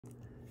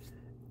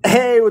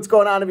Hey, what's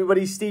going on,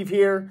 everybody? Steve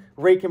here,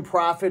 Rake and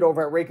Profit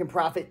over at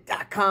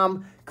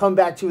rakeandprofit.com. Come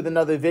back to you with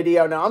another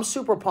video. Now, I'm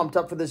super pumped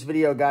up for this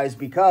video, guys,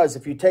 because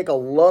if you take a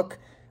look,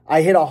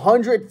 I hit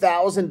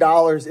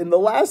 $100,000 in the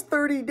last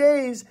 30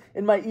 days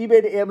in my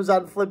eBay to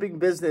Amazon flipping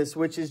business,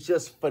 which is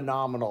just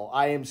phenomenal.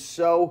 I am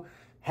so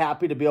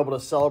happy to be able to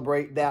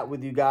celebrate that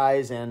with you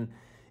guys. And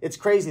it's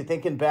crazy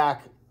thinking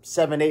back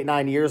 7, 8,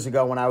 9 years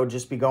ago when I would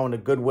just be going to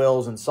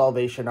Goodwills and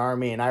Salvation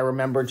Army. And I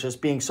remember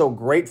just being so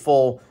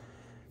grateful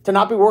to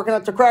not be working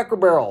at the Cracker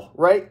Barrel,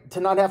 right? To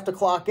not have to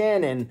clock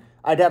in. And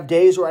I'd have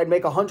days where I'd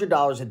make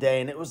 $100 a day.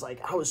 And it was like,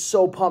 I was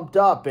so pumped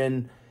up.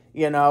 And,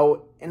 you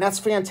know, and that's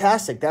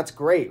fantastic. That's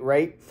great,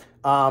 right?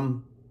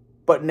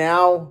 But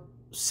now,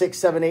 6,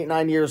 7, 8,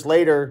 9 years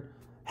later,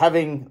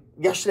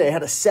 yesterday I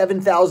had a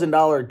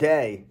 $7,000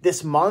 day.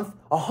 This month,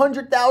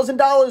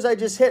 $100,000 I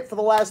just hit for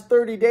the last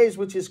 30 days,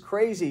 which is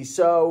crazy.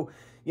 So,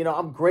 you know,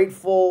 I'm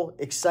grateful,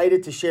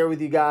 excited to share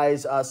with you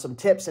guys some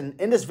tips. And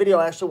in this video,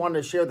 I actually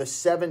wanted to share the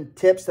 7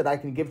 tips that I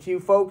can give to you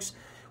folks,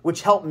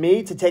 which helped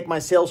me to take my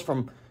sales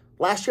from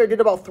last year. I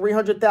did about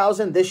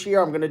 300,000. This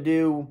year, I'm going to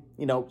do,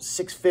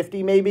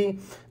 650 maybe.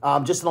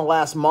 Just in the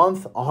last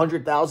month,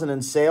 100,000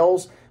 in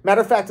sales.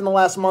 Matter of fact, in the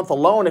last month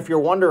alone, if you're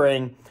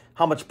wondering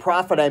how much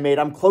profit I made,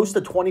 I'm close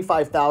to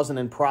 25,000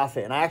 in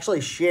profit. And I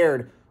actually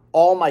shared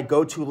all my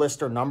go-to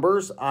lister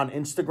numbers on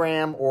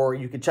Instagram, or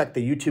you can check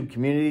the YouTube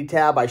community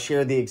tab. I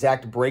share the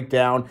exact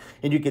breakdown,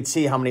 and you can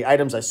see how many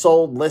items I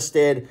sold,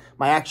 listed,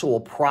 my actual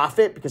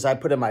profit, because I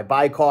put in my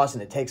buy cost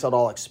and it takes out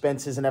all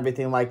expenses and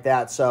everything like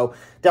that. So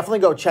definitely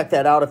go check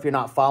that out if you're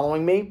not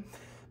following me.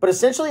 But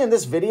essentially in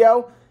this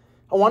video,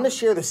 I want to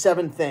share the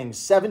 7 things,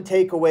 7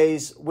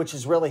 takeaways, which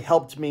has really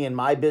helped me in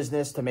my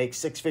business to make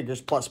 6 figures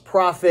plus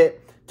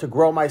profit, to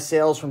grow my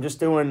sales from just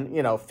doing,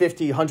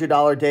 $50,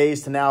 $100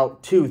 days to now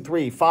 $2,000,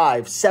 $3,000,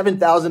 $5,000,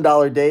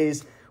 $7,000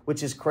 days,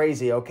 which is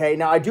crazy, okay?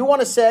 Now, I do want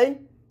to say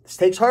this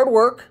takes hard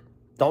work.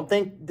 Don't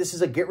think this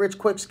is a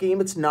get-rich-quick scheme.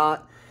 It's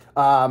not.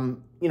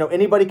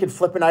 Anybody could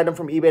flip an item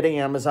from eBay to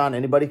Amazon.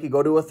 Anybody could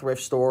go to a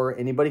thrift store.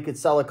 Anybody could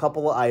sell a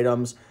couple of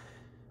items.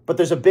 But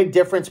there's a big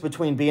difference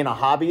between being a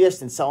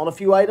hobbyist and selling a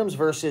few items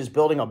versus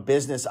building a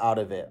business out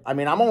of it. I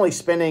mean, I'm only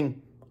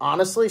spending,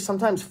 honestly,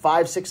 sometimes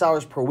 5-6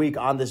 hours per week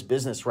on this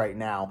business right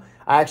now.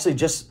 I actually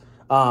just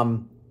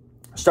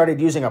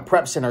started using a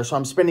prep center, so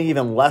I'm spending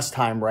even less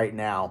time right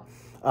now.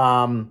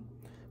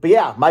 But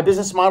yeah, my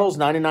business model is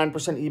 99%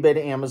 eBay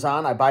to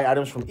Amazon. I buy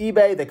items from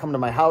eBay. They come to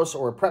my house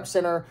or a prep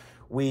center.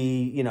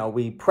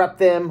 We prep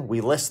them,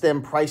 we list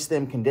them, price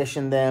them,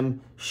 condition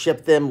them,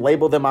 ship them,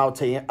 ship them out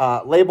to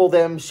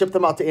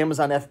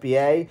Amazon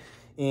FBA,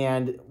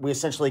 and we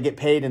essentially get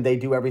paid and they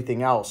do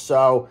everything else.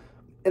 So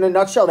in a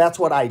nutshell, that's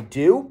what I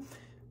do.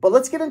 But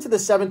let's get into the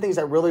 7 things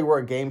that really were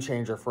a game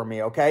changer for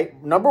me, okay?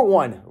 Number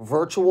 1,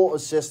 virtual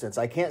assistants.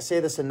 I can't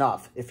say this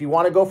enough. If you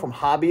want to go from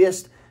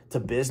hobbyist to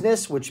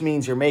business, which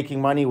means you're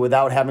making money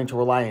without having to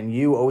rely on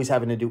you, always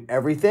having to do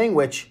everything,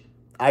 which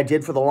I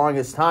did for the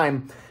longest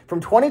time. From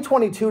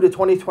 2022 to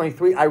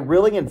 2023, I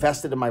really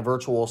invested in my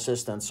virtual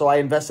assistants. So I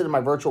invested in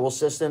my virtual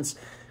assistants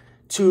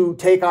to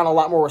take on a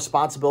lot more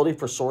responsibility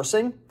for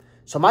sourcing.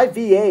 So my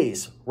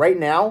VAs right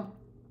now,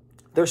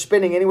 they're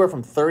spending anywhere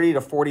from $30,000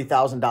 to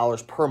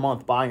 $40,000 per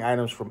month buying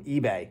items from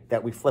eBay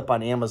that we flip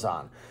on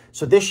Amazon.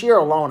 So this year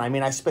alone,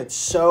 I spent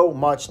so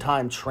much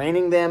time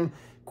training them,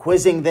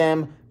 quizzing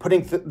them,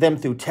 putting them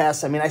through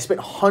tests. I spent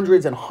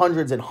hundreds and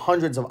hundreds and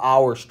hundreds of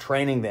hours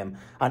training them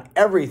on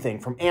everything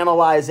from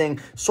analyzing,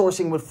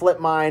 sourcing with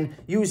FlipMine,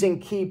 using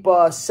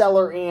Keepa,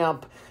 Seller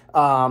Amp,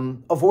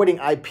 avoiding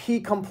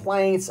IP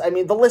complaints.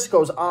 The list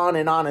goes on,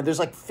 and there's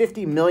like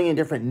 50 million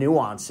different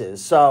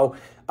nuances. So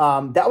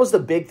that was the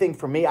big thing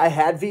for me. I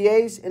had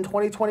VAs in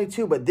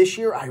 2022, but this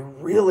year I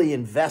really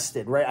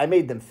invested, right? I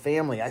made them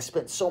family. I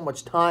spent so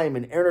much time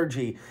and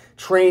energy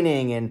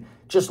training and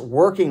just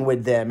working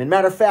with them. And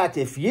matter of fact,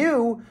 if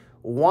you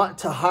want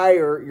to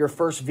hire your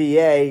first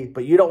VA,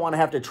 but you don't want to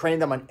have to train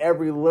them on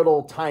every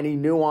little tiny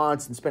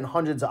nuance and spend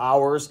hundreds of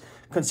hours,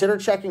 consider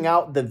checking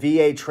out the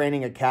VA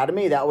Training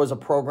Academy. That was a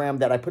program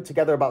that I put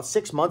together about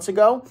 6 months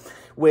ago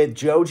with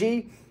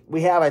Joji.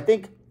 We have, I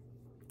think,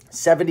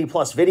 70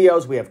 plus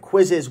videos. We have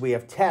quizzes, we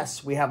have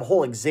tests, we have a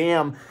whole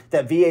exam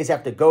that VAs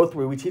have to go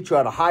through. We teach you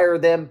how to hire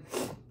them,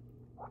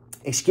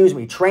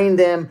 train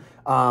them,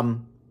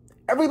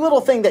 every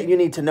little thing that you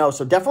need to know.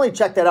 So definitely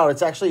check that out.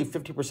 It's actually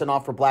 50%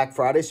 off for Black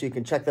Friday, so you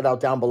can check that out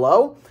down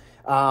below.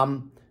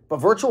 But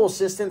virtual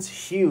assistants,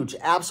 huge,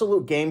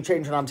 absolute game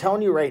changer. And I'm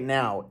telling you right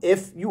now,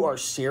 if you are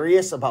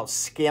serious about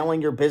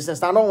scaling your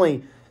business, not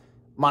only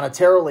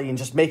monetarily and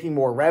just making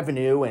more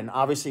revenue, and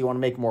obviously you want to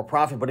make more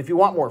profit, but if you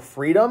want more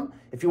freedom,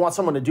 if you want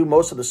someone to do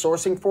most of the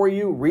sourcing for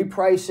you,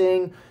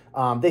 repricing,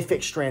 they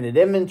fix stranded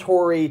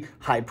inventory,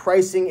 high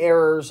pricing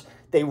errors,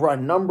 they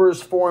run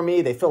numbers for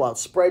me, they fill out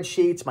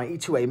spreadsheets, my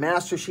E2A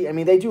master sheet.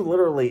 They do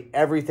literally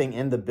everything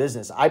in the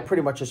business. I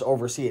pretty much just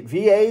oversee it.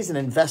 VAs and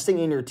investing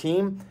in your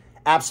team,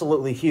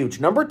 absolutely huge.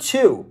 Number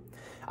 2,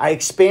 I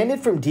expanded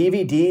from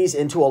DVDs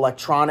into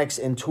electronics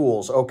and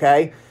tools,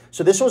 okay?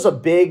 So this was a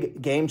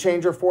big game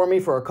changer for me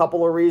for a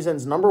couple of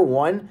reasons. Number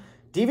one,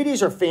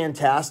 DVDs are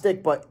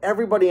fantastic, but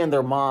everybody and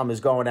their mom is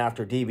going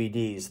after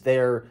DVDs.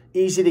 They're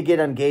easy to get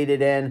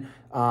ungated in.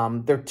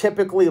 They're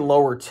typically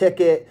lower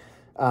ticket.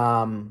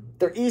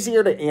 They're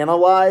easier to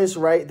analyze,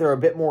 right? They're a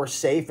bit more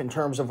safe in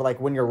terms of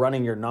like when you're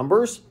running your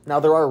numbers. Now,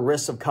 there are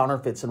risks of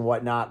counterfeits and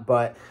whatnot,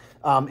 but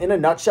in a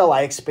nutshell,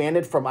 I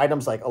expanded from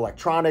items like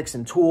electronics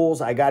and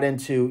tools. I got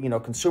into,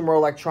 consumer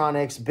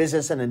electronics,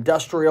 business and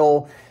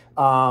industrial.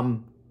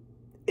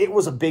 It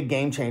was a big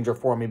game changer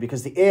for me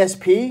because the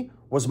ASP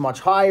was much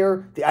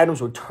higher. The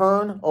items would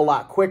turn a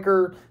lot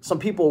quicker. Some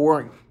people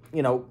weren't,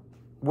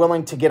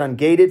 willing to get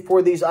ungated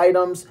for these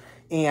items.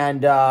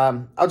 And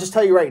I'll just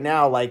tell you right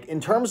now, like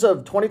in terms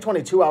of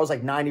 2022, I was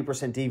like 90%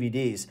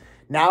 DVDs.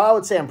 Now I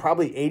would say I'm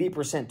probably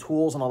 80%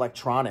 tools and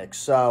electronics.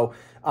 So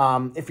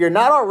if you're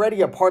not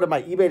already a part of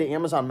my eBay to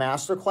Amazon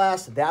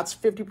Masterclass, that's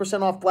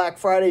 50% off Black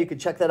Friday. You can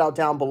check that out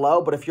down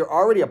below. But if you're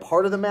already a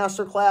part of the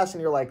Masterclass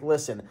and you're like,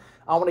 listen,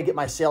 I want to get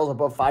my sales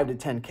above 5 to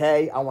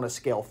 10K. I want to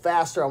scale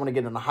faster. I want to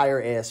get in a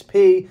higher ASP.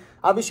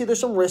 Obviously, there's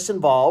some risks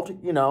involved,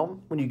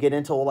 when you get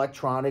into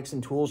electronics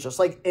and tools, just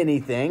like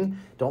anything.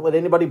 Don't let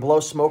anybody blow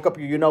smoke up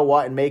your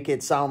you-know-what and make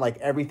it sound like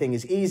everything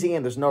is easy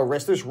and there's no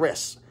risk. There's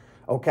risks,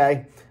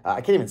 okay?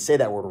 I can't even say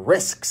that word,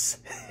 risks.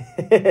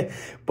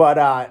 But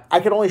I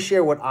can only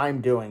share what I'm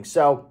doing.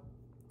 So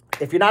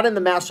if you're not in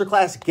the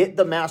masterclass, get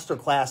the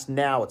masterclass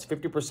now. It's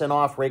 50%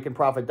 off,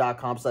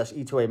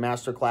 rakeandprofit.com/E2A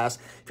masterclass.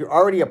 If you're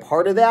already a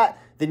part of that,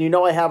 then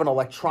I have an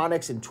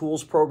electronics and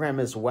tools program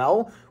as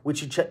well,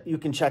 which you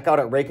can check out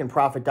at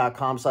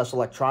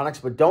rakeandprofit.com/electronics.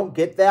 But don't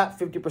get that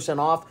 50%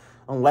 off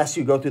unless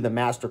you go through the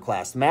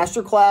masterclass. The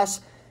masterclass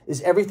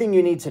is everything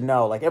you need to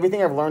know, like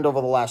everything I've learned over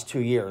the last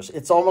 2 years.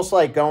 It's almost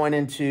like going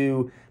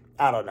into,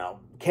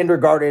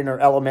 kindergarten or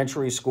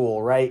elementary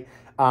school, right?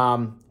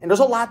 And there's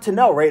a lot to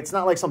know, right? It's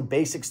not like some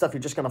basic stuff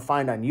you're just going to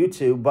find on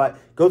YouTube, but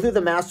go through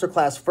the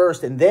masterclass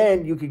first, and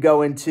then you could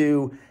go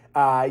into,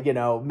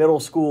 middle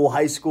school,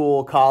 high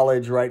school,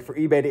 college, right? For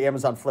eBay to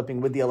Amazon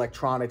flipping with the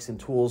electronics and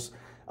tools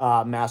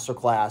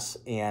masterclass,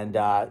 and,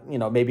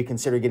 maybe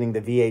consider getting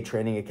the VA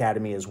Training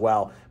Academy as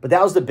well. But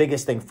that was the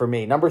biggest thing for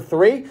me. Number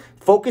 3,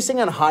 focusing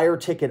on higher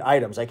ticket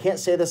items. I can't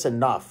say this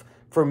enough.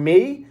 For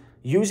me,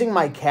 using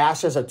my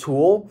cash as a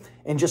tool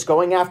and just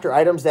going after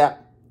items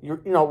that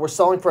we're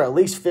selling for at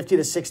least 50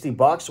 to 60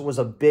 bucks was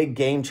a big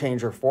game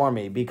changer for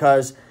me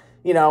because,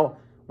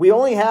 we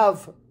only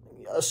have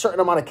a certain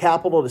amount of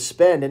capital to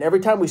spend. And every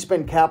time we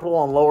spend capital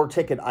on lower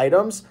ticket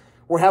items,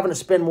 we're having to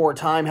spend more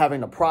time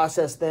having to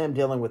process them,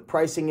 dealing with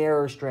pricing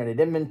errors, stranded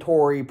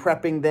inventory,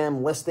 prepping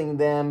them, listing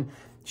them,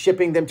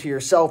 shipping them to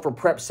yourself or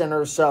prep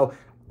centers. So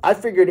I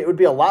figured it would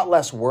be a lot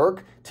less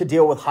work to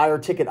deal with higher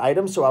ticket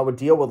items. So I would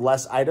deal with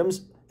less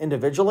items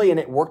individually, and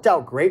it worked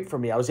out great for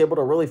me. I was able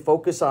to really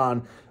focus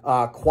on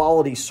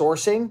quality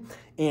sourcing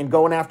and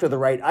going after the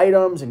right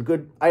items and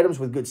good items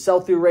with good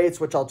sell-through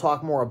rates, which I'll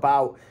talk more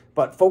about.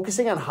 But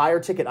focusing on higher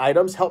ticket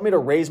items helped me to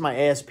raise my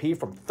ASP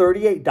from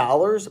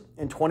 $38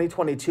 in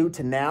 2022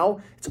 to now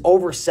it's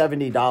over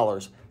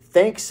 $70.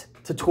 Thanks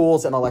to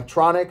tools and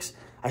electronics.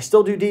 I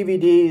still do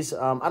DVDs.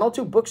 I don't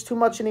do books too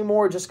much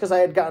anymore just because I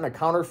had gotten a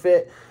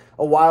counterfeit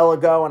a while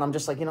ago, and I'm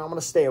just like, I'm going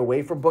to stay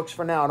away from books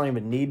for now. I don't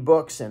even need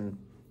books,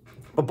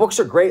 but books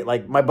are great.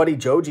 Like my buddy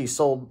Joji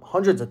sold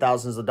hundreds of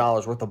thousands of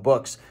dollars worth of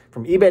books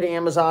from eBay to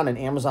Amazon and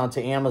Amazon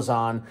to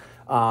Amazon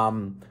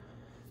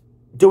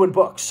doing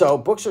books. So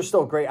books are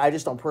still great. I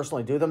just don't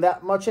personally do them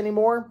that much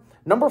anymore.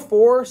 Number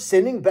 4,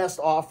 sending best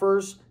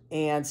offers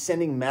and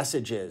sending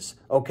messages.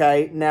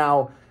 Okay.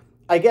 Now,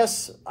 I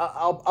guess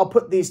I'll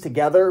put these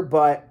together,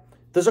 but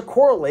there's a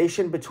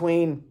correlation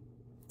between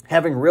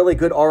having really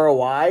good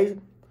ROI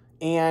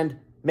and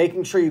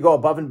making sure you go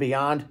above and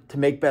beyond to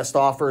make best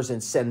offers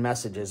and send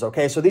messages,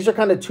 okay? So these are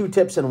kind of 2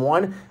 tips in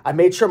one. I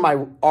made sure my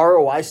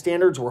ROI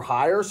standards were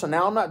higher, so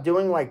now I'm not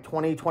doing like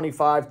 20,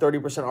 25,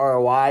 30%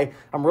 ROI.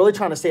 I'm really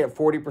trying to stay at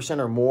 40%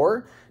 or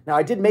more. Now,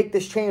 I did make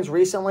this change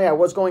recently. I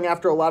was going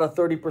after a lot of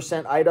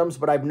 30% items,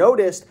 but I've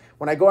noticed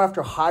when I go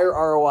after higher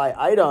ROI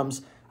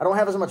items, I don't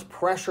have as much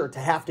pressure to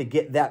have to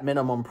get that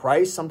minimum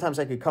price. Sometimes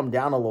I could come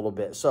down a little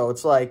bit. So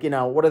it's like,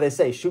 what do they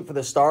say? Shoot for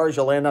the stars,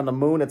 you'll land on the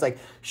moon. It's like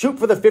shoot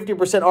for the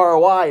 50%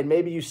 ROI and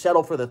maybe you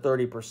settle for the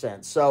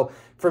 30%. So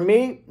for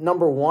me,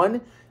 number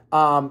 1,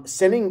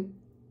 sending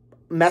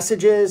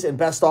messages and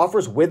best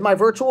offers with my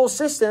virtual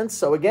assistants.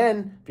 So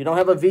again, if you don't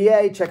have a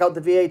VA, check out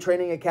the VA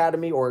Training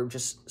Academy or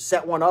just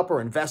set one up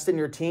or invest in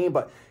your team.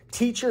 But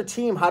teach your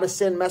team how to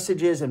send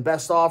messages and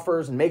best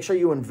offers and make sure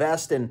you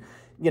invest in,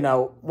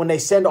 when they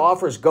send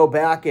offers, go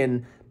back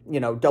and,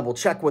 double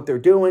check what they're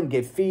doing,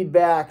 give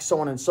feedback, so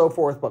on and so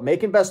forth. But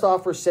making best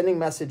offers, sending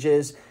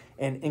messages,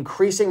 and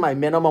increasing my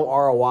minimum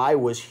ROI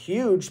was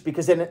huge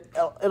because then it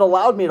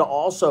allowed me to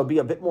also be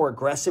a bit more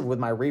aggressive with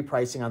my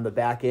repricing on the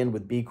back end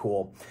with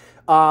Bqool.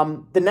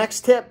 The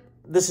next tip,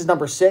 this is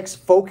number 6,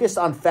 focus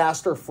on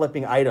faster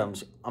flipping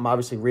items. I'm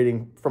obviously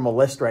reading from a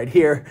list right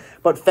here,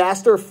 but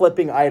faster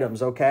flipping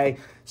items, okay?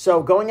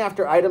 So going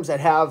after items that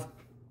have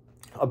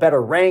a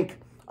better rank,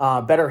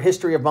 better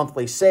history of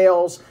monthly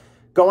sales,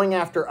 going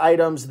after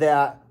items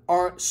that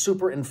aren't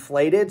super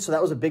inflated. So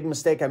that was a big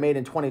mistake I made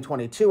in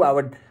 2022. I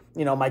would,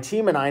 my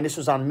team and I, and this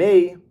was on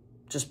me,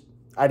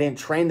 I didn't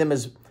train them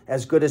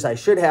as good as I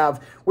should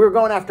have. We were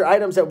going after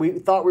items that we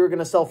thought we were going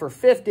to sell for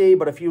 $50,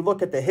 but if you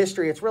look at the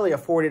history, it's really a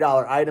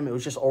 $40 item. It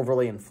was just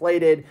overly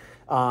inflated.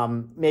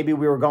 Maybe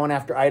we were going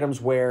after items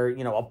where,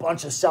 a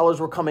bunch of sellers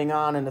were coming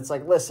on, and it's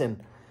like,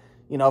 listen,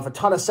 if a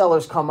ton of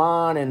sellers come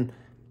on and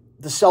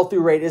the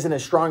sell-through rate isn't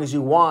as strong as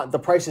you want, the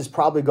price is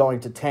probably going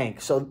to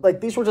tank. So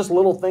these were just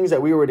little things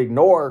that we would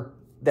ignore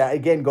that,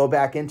 again, go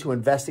back into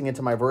investing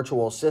into my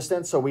virtual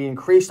assistant. So we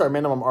increased our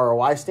minimum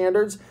ROI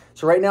standards.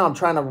 So right now I'm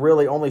trying to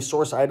really only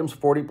source items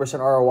 40%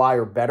 ROI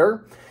or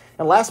better.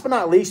 And last but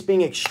not least,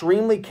 being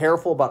extremely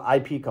careful about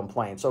IP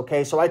complaints.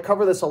 Okay, so I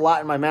cover this a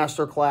lot in my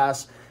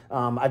masterclass.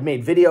 I've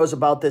made videos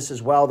about this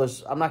as well.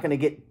 I'm not going to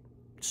get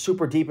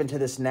super deep into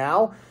this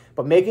now,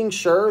 but making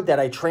sure that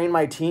I train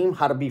my team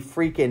how to be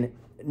freaking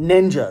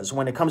ninjas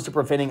when it comes to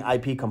preventing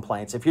IP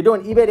complaints. If you're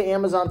doing eBay to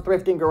Amazon,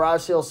 thrifting,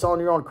 garage sales,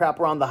 selling your own crap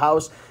around the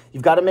house,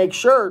 you've got to make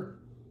sure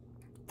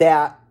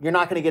that you're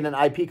not going to get an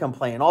IP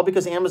complaint. And all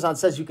because Amazon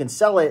says you can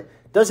sell it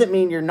doesn't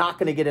mean you're not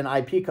going to get an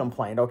IP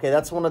complaint. Okay,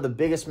 that's one of the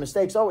biggest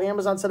mistakes. Oh,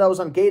 Amazon said I was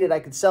ungated, I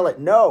could sell it.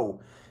 No.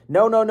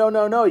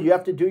 You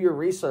have to do your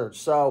research.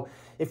 So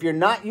if you're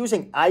not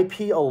using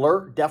IP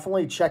Alert,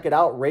 definitely check it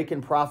out,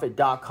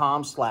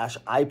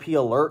 rakeandprofit.com/IP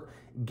Alert.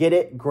 Get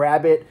it,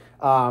 grab it.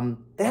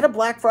 They had a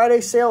Black Friday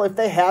sale. If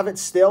they have it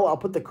still, I'll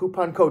put the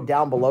coupon code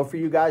down below for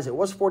you guys. It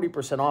was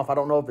 40% off. I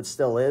don't know if it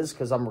still is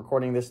because I'm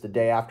recording this the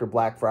day after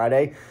Black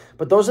Friday.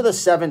 But those are the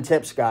 7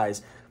 tips,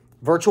 guys.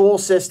 Virtual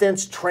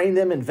assistants, train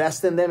them,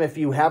 invest in them. If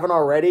you haven't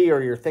already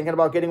or you're thinking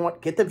about getting one,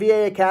 get the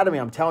VA Academy.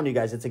 I'm telling you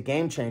guys, it's a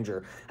game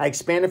changer. I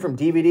expanded from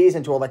DVDs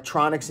into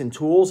electronics and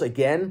tools.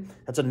 Again,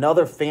 that's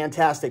another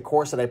fantastic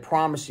course that I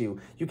promise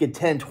you, you could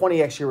 10,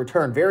 20x your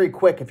return very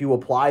quick if you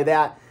apply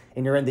that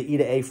and you're in the E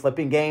to A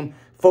flipping game.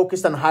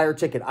 Focused on higher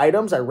ticket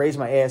items, I raised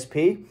my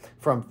ASP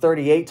from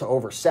 38 to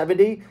over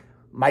 70.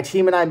 My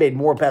team and I made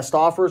more best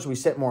offers. We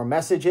sent more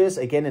messages,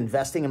 again,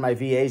 investing in my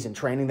VAs and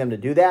training them to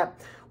do that.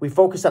 We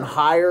focused on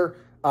higher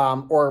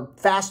or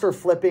faster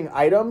flipping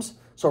items.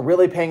 So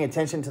really paying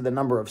attention to the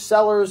number of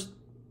sellers,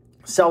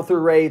 sell-through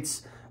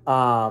rates,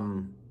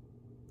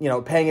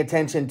 paying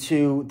attention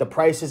to the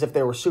prices, if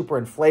they were super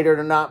inflated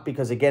or not,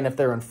 because again, if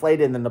they're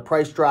inflated and then the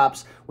price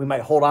drops, we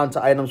might hold on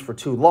to items for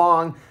too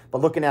long. But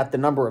looking at the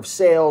number of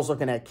sales,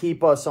 looking at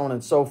Keepa, so on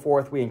and so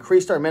forth, we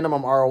increased our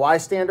minimum ROI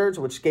standards,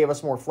 which gave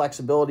us more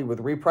flexibility with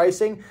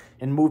repricing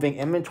and moving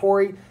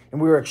inventory.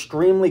 And we were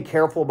extremely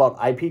careful about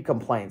IP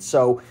complaints.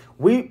 So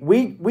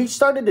we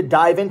started to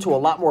dive into a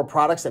lot more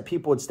products that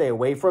people would stay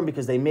away from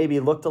because they maybe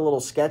looked a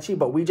little sketchy,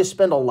 but we just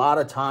spend a lot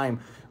of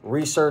time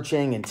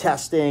researching and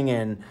testing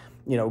and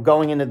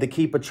going into the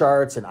Keepa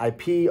charts and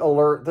IP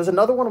Alert. There's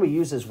another one we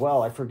use as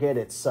well. I forget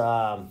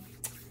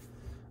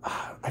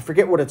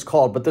what it's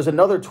called, but there's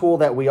another tool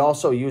that we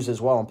also use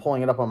as well. I'm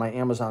pulling it up on my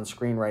Amazon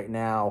screen right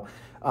now.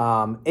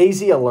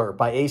 AZ Alert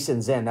by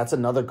ASIN. That's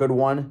another good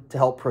one to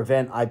help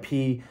prevent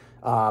IP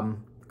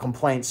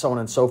complaints, so on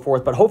and so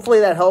forth. But hopefully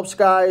that helps,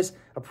 guys.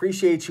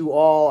 Appreciate you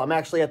all. I'm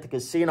actually at the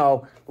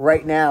casino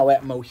right now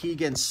at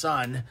Mohegan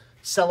Sun,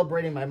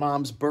 celebrating my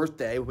mom's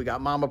birthday. We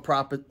got Mama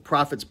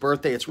Profit's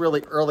birthday. It's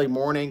really early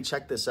morning.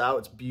 Check this out.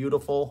 It's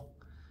beautiful.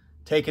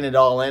 Taking it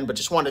all in, but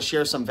just wanted to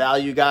share some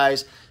value,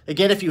 guys.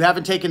 Again, if you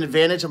haven't taken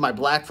advantage of my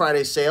Black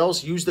Friday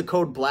sales, use the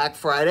code Black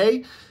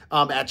Friday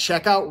at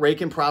checkout,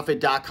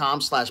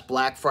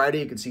 rakeandprofit.com/Black Friday.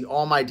 You can see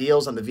all my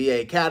deals on the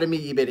VA Academy,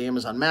 eBay to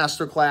Amazon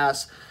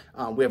Masterclass.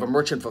 We have a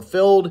merchant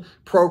fulfilled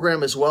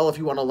program as well if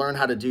you want to learn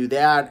how to do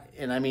that.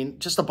 And I mean,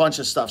 just a bunch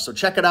of stuff. So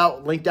check it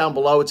out. Link down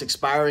below. It's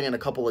expiring in a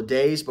couple of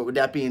days. But with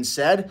that being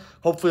said,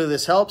 hopefully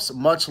this helps.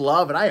 Much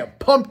love. And I am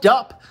pumped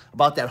up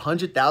about that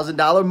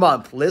 $100,000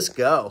 month. Let's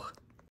go.